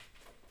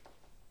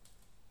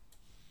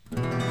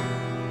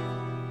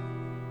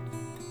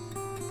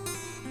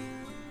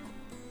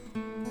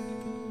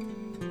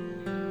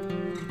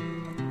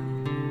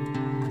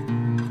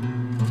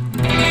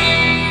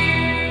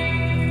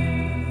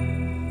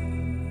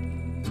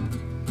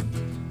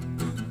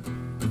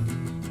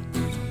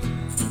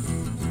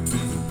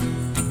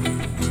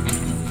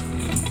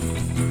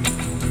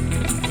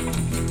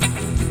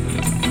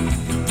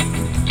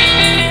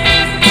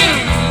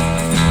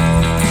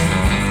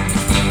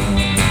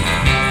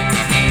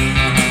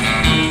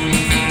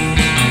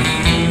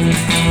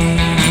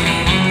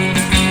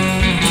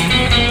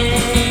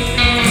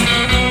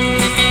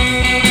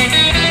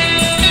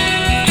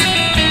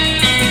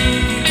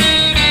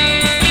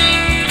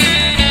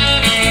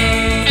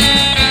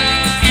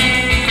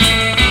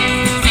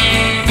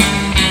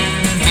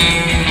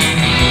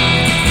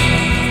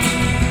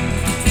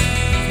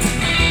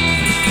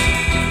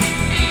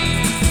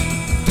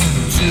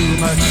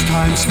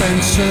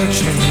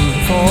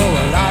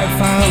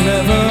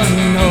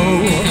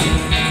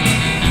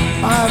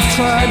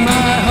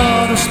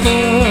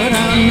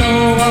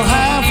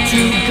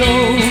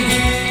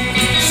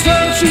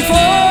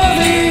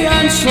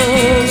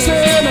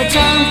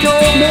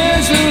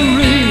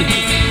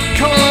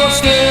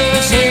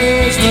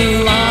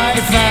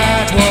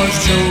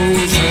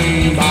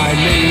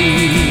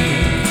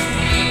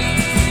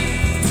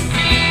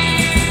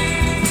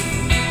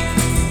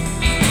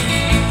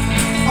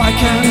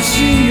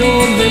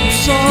your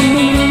lips are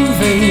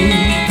moving,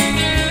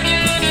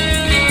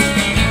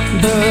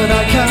 but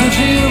I can't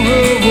hear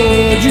a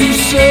word you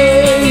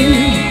say.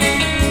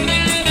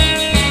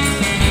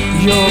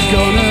 You're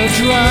gonna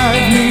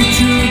drive me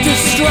to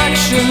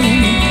distraction.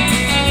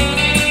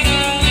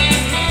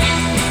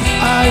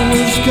 I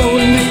was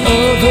going the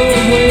other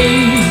way.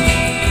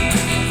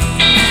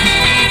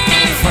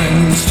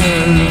 Friends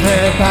turn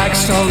their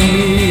backs on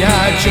me,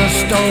 I just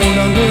don't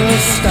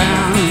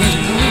understand.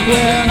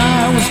 When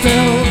I was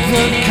dealt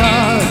the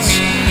cards,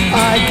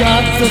 I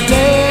got the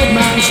dead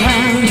man's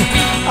hand.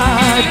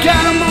 I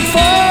gambled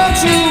far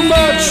too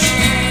much,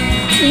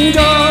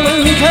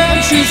 darling,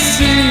 can't you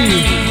see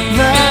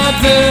that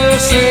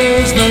this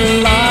is the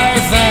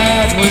life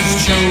that was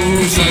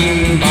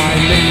chosen by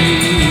me?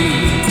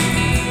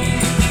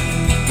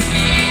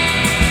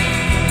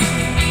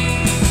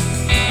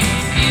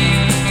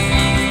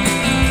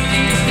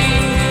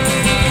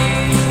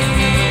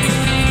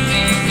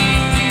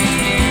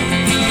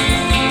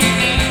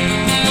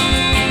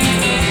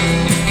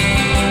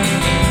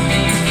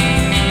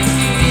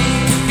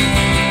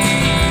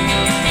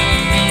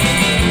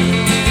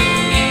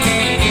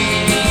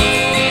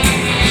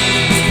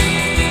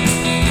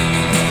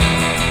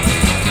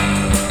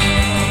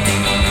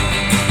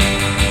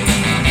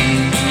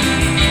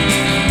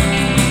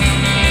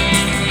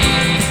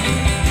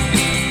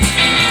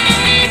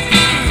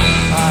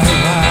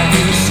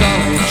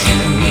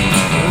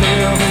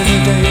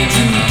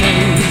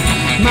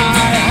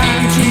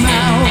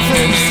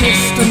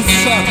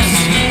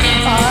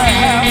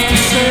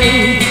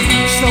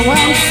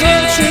 I'm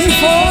searching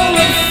for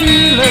a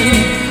feeling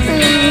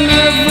in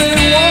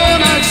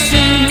everyone I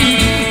see,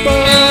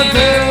 but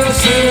this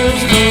is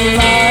the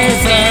life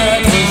that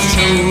was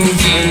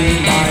chosen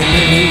by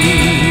me.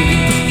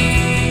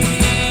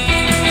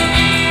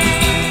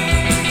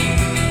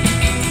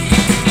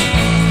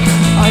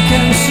 I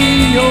can see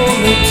your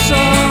lips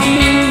are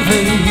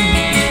moving,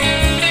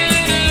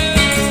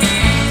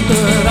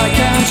 but I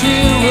can't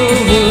hear a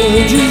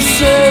word you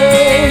say.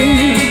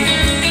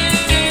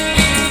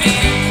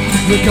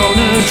 You're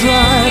gonna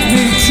drive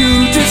me to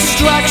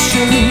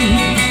distraction.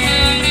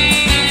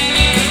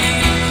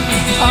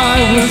 I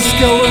was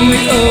going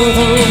the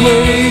other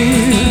way.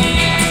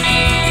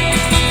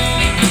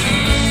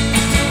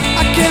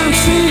 I can't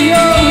see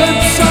your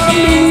lips are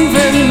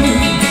moving,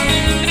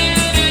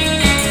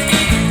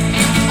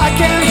 I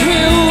can't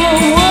hear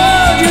a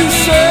word you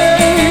say.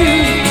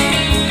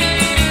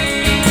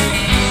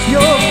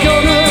 You're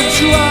gonna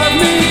drive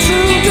me to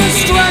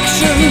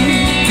distraction.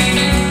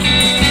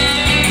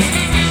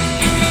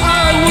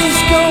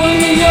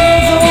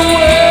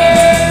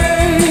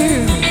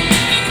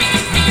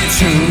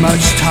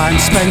 Much time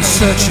spent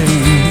searching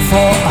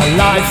for a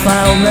life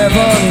I'll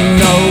never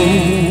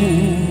know.